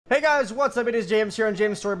Hey guys, what's up? It is James here on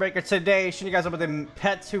James Storybreaker. Today, showing you guys up with a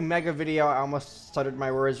Pet 2 Mega video. I almost stuttered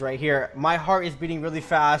my words right here. My heart is beating really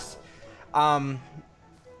fast. I'm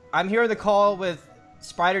here on the call with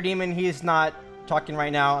Spider Demon. He's not talking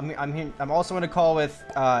right now. I'm also on a call with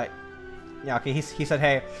yeah, okay, he said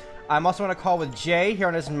hey. I'm also on a call with Jay here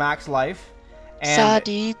on his Max Life. And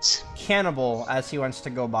Sadids. Cannibal, as he wants to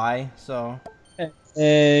go by. So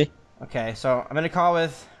hey. Okay, so I'm in a call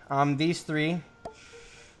with these three.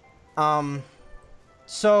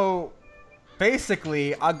 So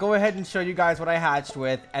basically, I'll go ahead and show you guys what I hatched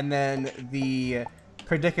with, and then the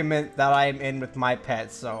predicament that I'm in with my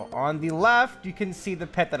pets. So on the left, you can see the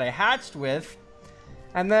pet that I hatched with,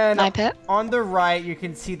 and then my pet. On the right, you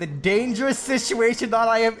can see the dangerous situation that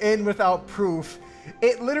I am in without proof.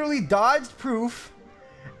 It literally dodged proof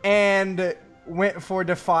and went for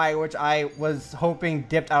Defy, which I was hoping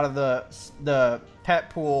dipped out of the pet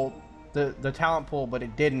pool, the talent pool, but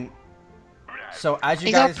it didn't. So as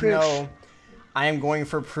you guys know, I am going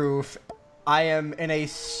for proof. I am in a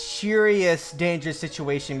serious dangerous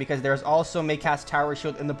situation because there's also may cast Tower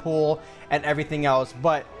Shield in the pool and everything else.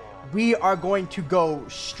 But we are going to go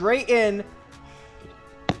straight in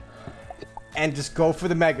and just go for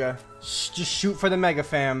the Mega. Just shoot for the Mega,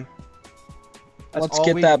 fam. Let's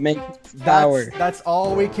get that Make Tower. That's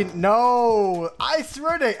all we can. No, I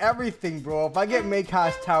swear to everything, bro. If I get May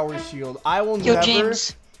cast Tower Shield, I will never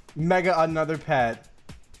James. Mega another pet.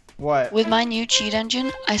 What? With my new cheat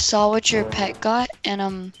engine, I saw what your pet got,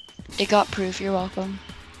 and it got proof. You're welcome.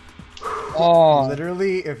 Oh.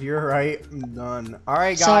 Literally, if you're right, I'm done. All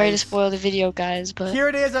right, guys. Sorry to spoil the video, guys, but here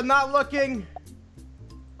it is. I'm not looking.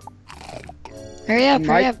 Hurry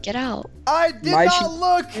up, get out. I did not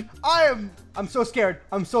look. I'm so scared.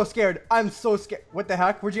 I'm so scared. I'm so scared. What the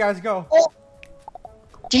heck? Where'd you guys go? Oh.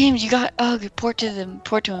 James, you got port to him.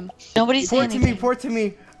 Nobody's saying anything. Port to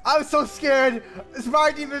me. I'm so scared.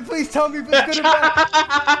 Spider Demon, please tell me if it's good or bad.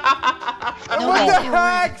 What the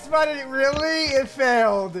heck? Spider, really? It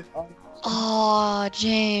failed. Oh,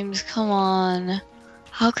 James, come on.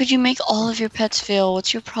 How could you make all of your pets fail?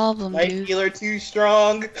 What's your problem, dude? Life Healer too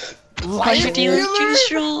strong. Life Healer too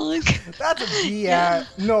strong. That's a BS. Yeah.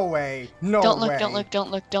 No way. No don't way.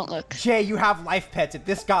 Don't look. Jay, you have life pets. If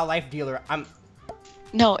this got Life Dealer,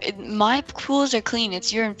 No, my pools are clean.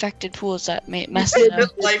 It's your infected pools that mess it up.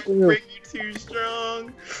 Life bring you too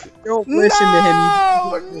strong. Don't listen to him.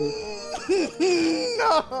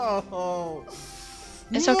 No.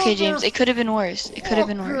 It's okay, James. It could have been worse. It could have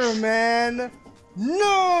been worse. Man.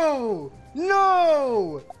 No.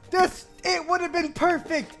 It would have been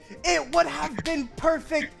perfect. It would have been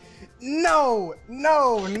perfect. No.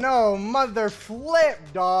 Mother flip,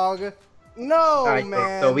 dog. No, right,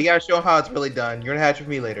 man. So we gotta show how it's really done. You're gonna hatch with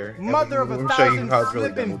me later. Mother of a thousand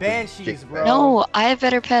flipping banshees, bro. No, I have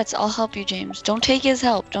better pets. I'll help you, James. Don't take his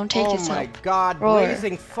help. Don't take his help. Oh my god,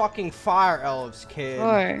 blazing fucking fire elves, kid.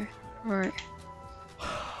 Roar.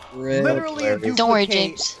 Literally a duplicate. Don't worry,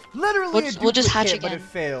 James. Literally a duplicate, we'll just hatch again. But it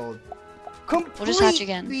failed. We'll just hatch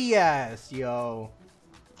again. BS, yo.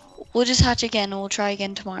 We'll just hatch again and we'll try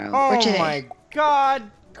again tomorrow. Oh or today. My god.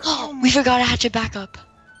 We forgot to hatch it back up.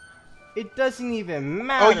 It doesn't even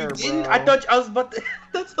matter, you didn't? bro. I thought I was about to...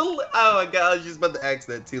 Oh my god, I was just about to ask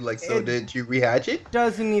that too. Like, so did you rehatch it?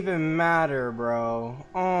 Doesn't even matter, bro.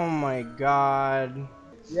 Oh my god.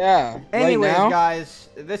 Yeah. Anyways, right guys,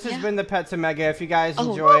 this has been the Pets of Mega. If you guys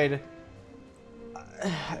enjoyed,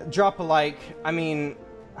 drop a like. I mean,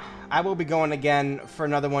 I will be going again for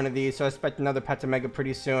another one of these, so expect another Pets of Mega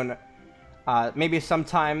pretty soon. Maybe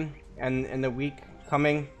sometime in the week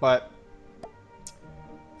coming, but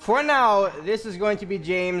for now, this is going to be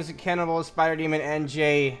James, Cannibal, Spider Demon, and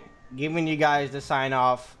Jay giving you guys the sign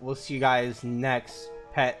off. We'll see you guys next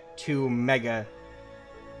Pet 2 Mega.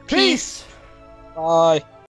 Peace! Bye.